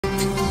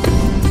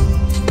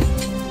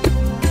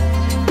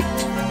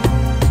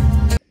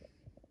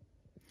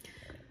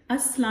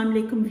अस्सलाम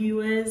वालेकुम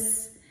व्यूअर्स,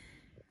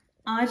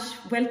 आज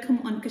वेलकम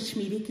ऑन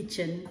कश्मीरी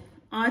किचन।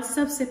 आज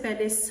सबसे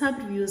पहले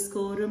सब व्यूअर्स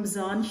को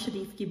रमज़ान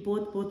शरीफ की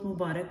बहुत बहुत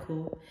मुबारक हो।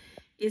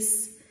 इस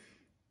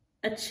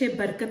अच्छे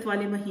बरकत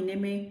वाले महीने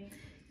में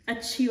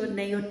अच्छी और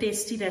नई और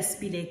टेस्टी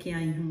रेसिपी लेके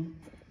आई हूँ।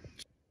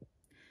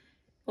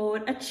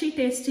 और अच्छी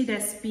tasty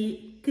recipe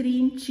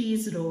cream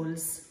cheese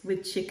roles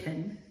with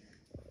chicken.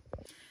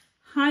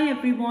 Hi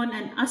everyone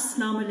and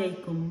Assalamu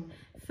alaikum.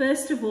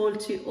 First of all,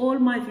 to all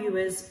my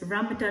viewers,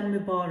 Ramadan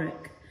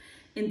Mubarak.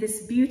 In this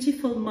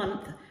beautiful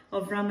month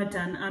of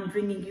Ramadan, I'm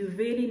bringing you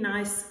really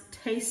nice,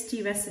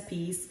 tasty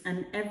recipes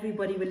and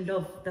everybody will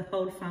love, the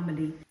whole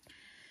family.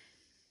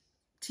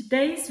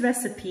 Today's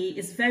recipe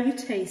is very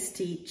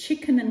tasty,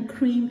 chicken and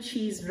cream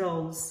cheese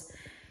rolls.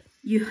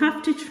 You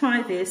have to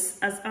try this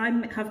as I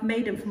have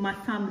made them for my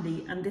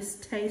family and this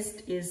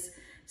taste is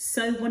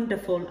so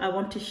wonderful. I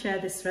want to share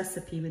this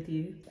recipe with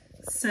you.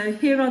 So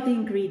here are the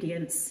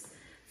ingredients.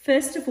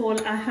 First of all,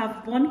 I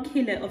have 1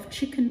 kilo of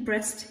chicken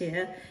breast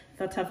here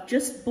that I've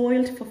just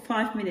boiled for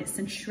 5 minutes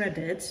and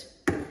shredded.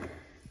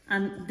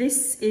 And this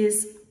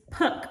is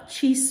puck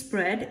cheese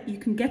spread. You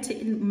can get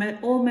it in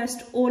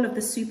almost all of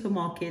the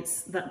supermarkets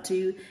that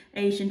do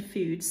Asian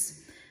foods.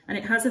 And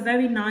it has a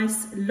very nice,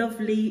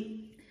 lovely,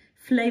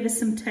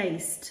 flavoursome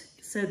taste.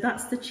 So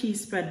that's the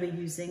cheese spread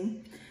we're using.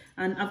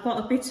 And I've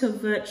got a bit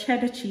of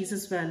cheddar cheese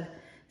as well.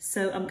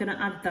 So I'm going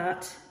to add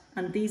that.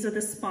 And these are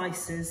the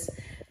spices.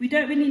 We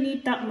don't really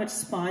need that much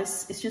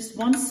spice. It's just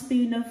 1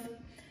 spoon of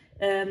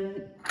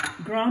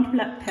ground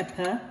black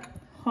pepper,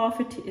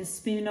 half a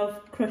spoon of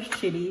crushed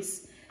chilies,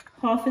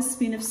 half a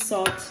spoon of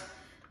salt,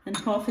 and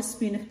half a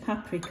spoon of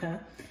paprika.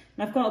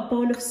 And I've got a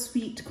bowl of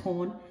sweet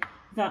corn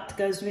that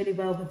goes really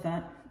well with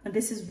that. And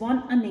this is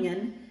 1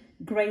 onion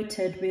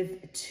grated with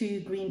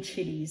 2 green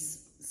chilies.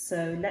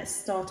 So let's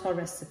start our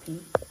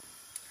recipe.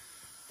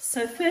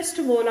 So first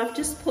of all, I've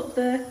just put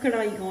the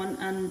karai on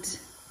and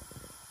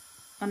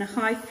on a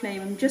high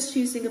flame. I'm just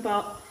using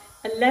about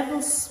a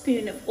level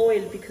spoon of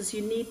oil because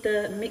you need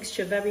the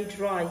mixture very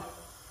dry.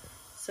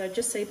 So I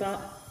just say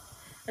about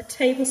a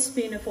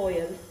tablespoon of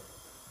oil.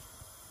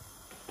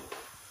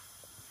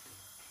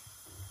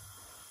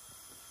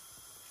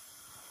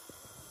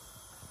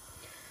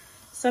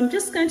 So I'm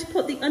just going to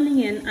put the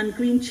onion and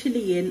green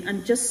chilli in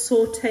and just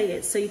saute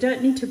it. So you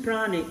don't need to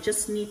brown it,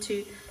 just need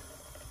to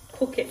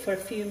cook it for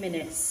a few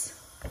minutes.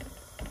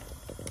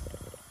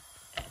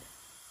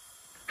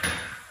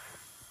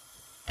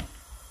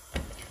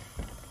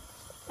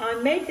 I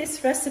made this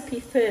recipe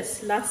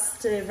first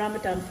last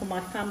Ramadan for my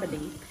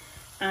family,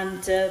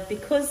 and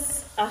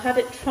because I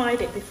hadn't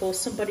tried it before,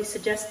 somebody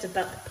suggested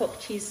that the puck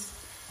cheese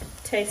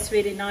tastes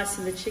really nice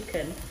in the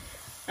chicken,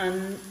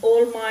 and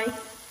all my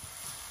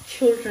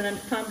children and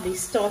family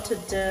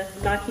started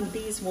liking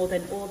these more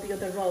than all the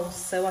other rolls.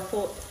 So I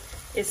thought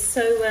it's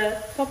so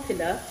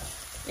popular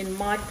in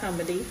my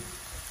family,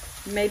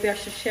 maybe I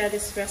should share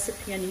this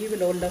recipe and you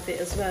will all love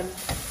it as well.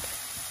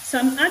 So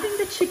I'm adding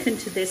the chicken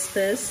to this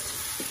first.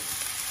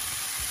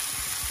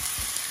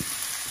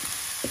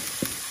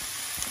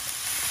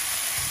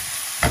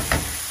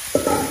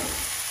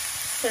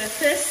 So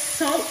first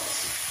salt,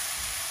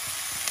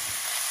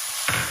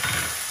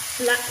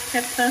 black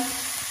pepper,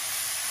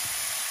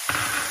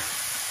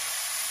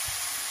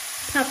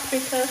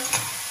 paprika,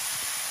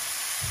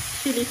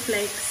 chili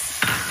flakes.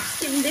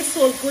 Just giving this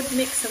all good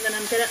mix and then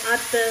I'm going to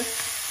add the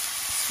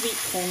sweet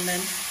corn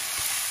then.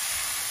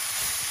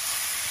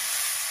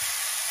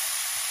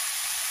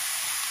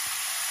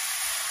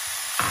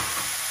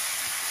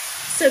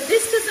 So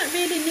this doesn't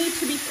really need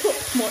to be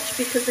cooked much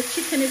because the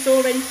chicken is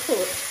already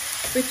cooked.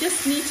 We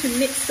just need to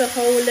mix the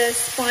whole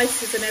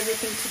spices and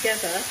everything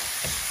together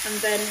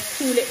and then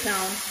cool it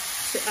down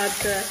to add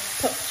the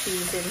puck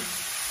cheese in.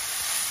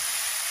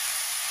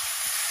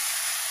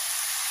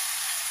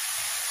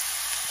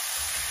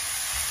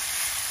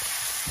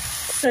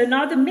 So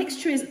now the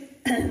mixture is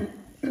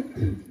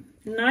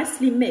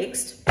nicely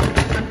mixed.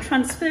 I'm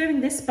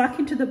transferring this back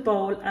into the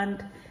bowl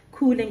and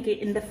cooling it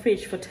in the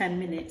fridge for 10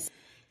 minutes.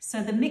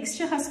 So the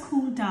mixture has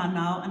cooled down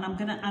now and I'm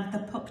going to add the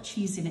puck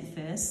cheese in it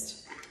first.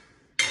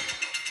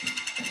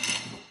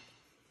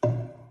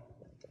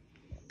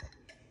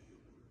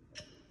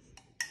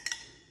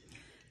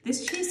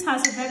 This cheese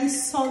has a very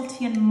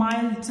salty and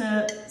mild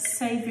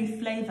savoury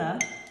flavour,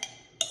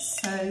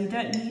 so you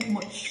don't need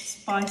much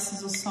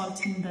spices or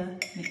salt in the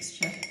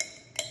mixture.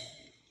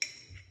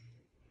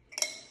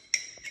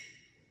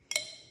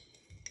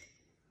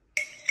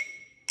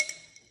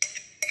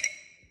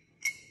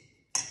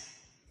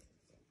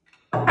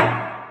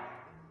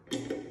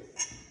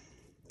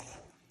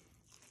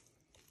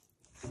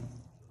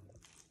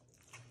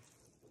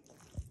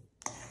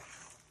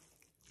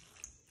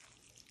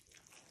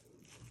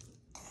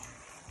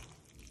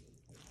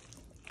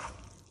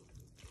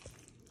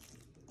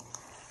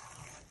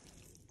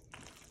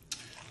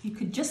 You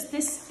could just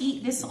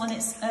eat this on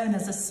its own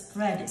as a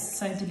spread. It's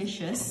so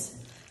delicious.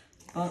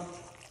 But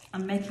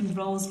I'm making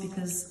rolls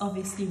because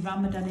obviously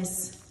Ramadan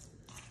is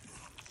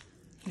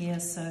here,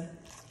 so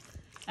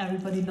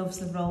everybody loves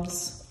the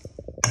rolls.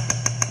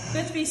 2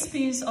 or 3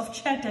 spoons of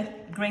cheddar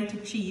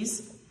grated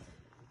cheese,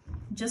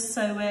 just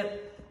so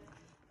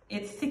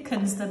it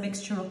thickens the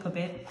mixture up a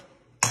bit.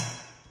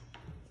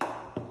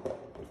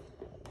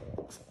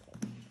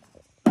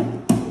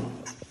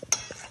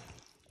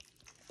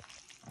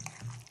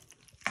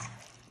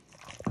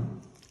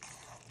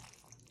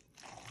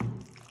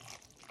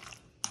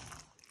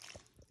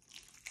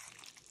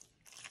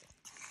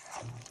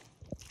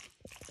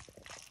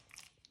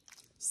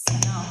 So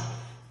now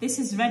this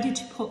is ready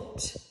to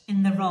put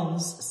in the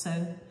rolls,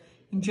 so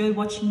enjoy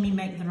watching me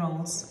make the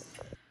rolls.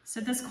 So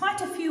there's quite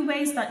a few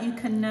ways that you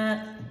can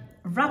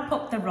wrap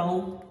up the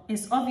roll.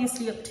 It's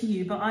obviously up to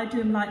you, but I do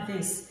them like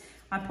this.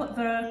 I put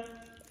the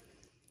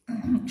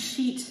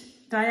sheet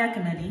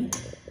diagonally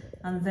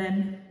and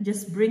then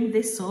just bring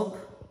this up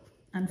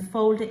and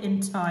fold it in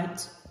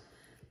tight.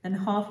 Then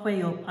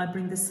halfway up, I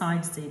bring the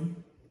sides in.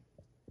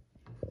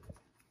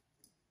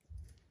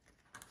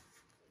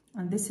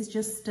 And this is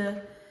just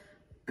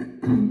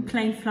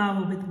plain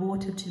flour with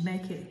water to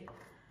make it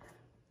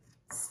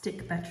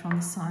stick better on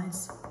the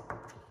sides.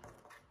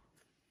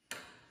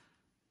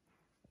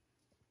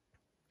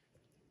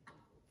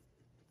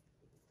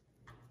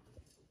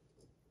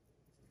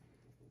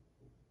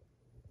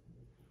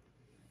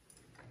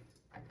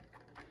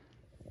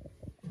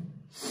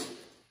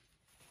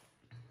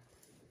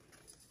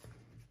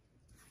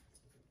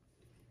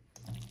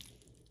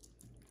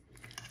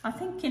 I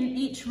think in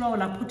each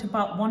roll I put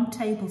about 1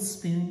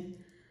 tablespoon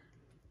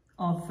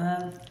of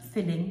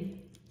filling.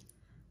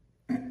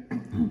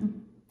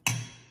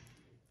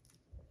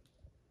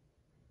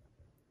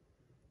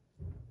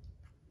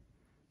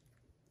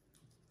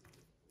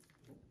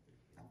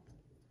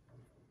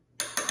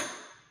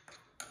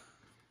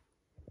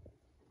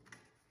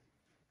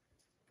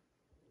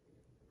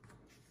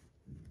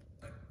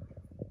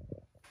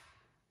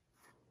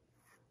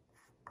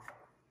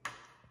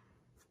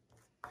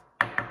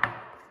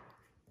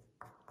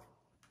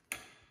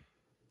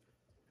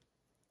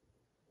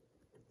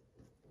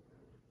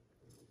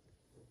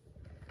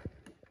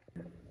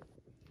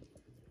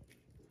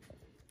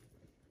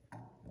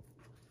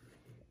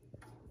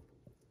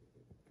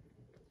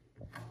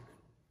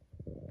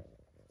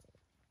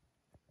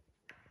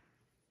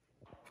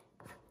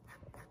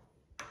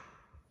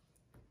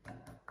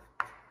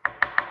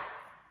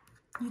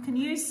 You can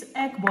use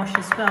egg wash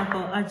as well,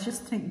 but I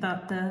just think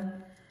that the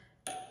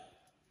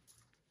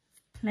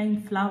plain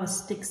flour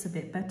sticks a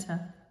bit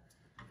better.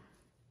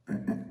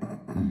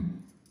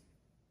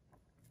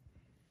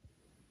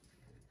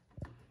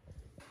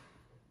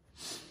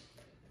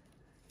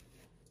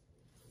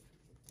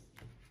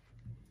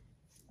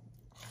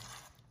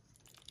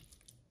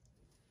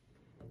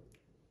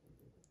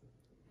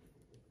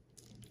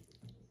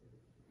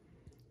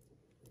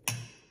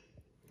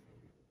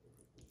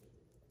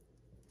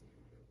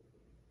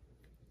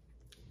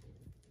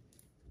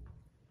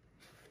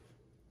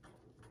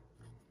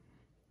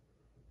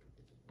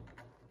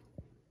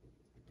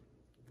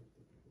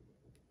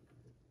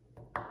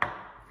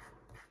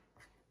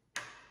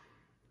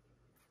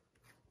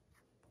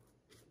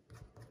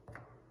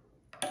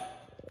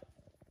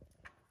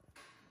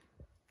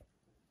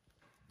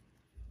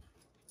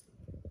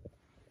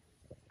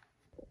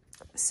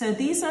 So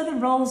these are the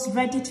rolls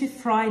ready to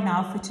fry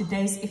now for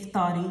today's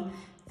iftari.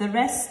 The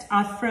rest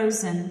are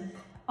frozen.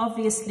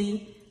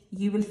 Obviously,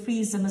 you will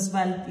freeze them as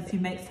well if you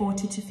make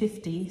 40 to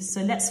 50.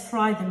 So let's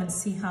fry them and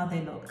see how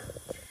they look.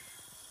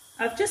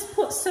 I've just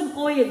put some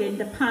oil in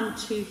the pan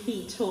to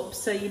heat up.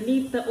 So you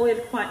leave the oil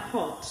quite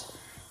hot.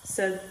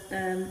 So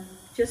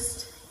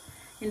just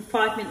in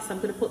 5 minutes, I'm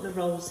going to put the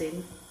rolls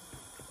in.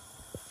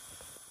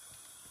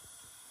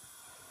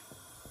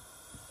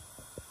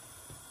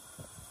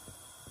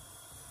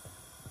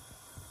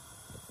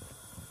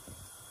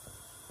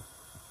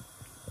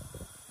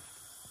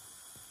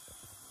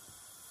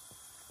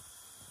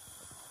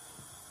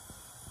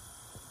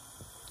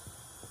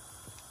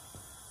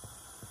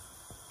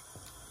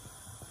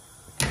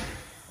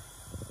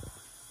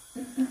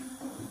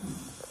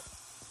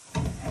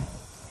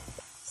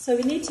 So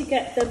we need to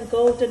get them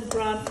golden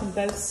brown from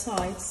both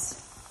sides.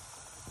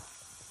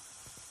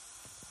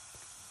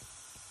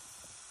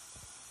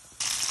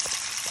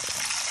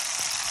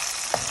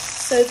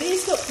 So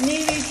these look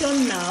nearly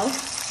done now,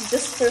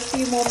 just for a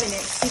few more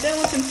minutes. You don't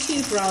want them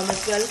too brown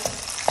as well,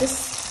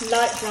 just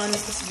light brown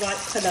is this right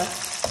colour.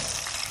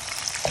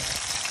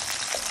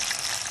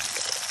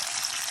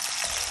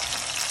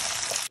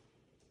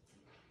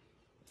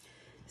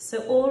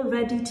 So all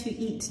ready to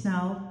eat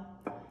now.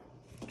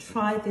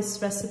 Try this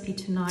recipe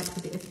tonight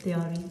with the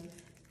iftari,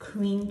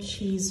 cream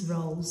cheese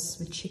rolls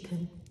with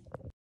chicken.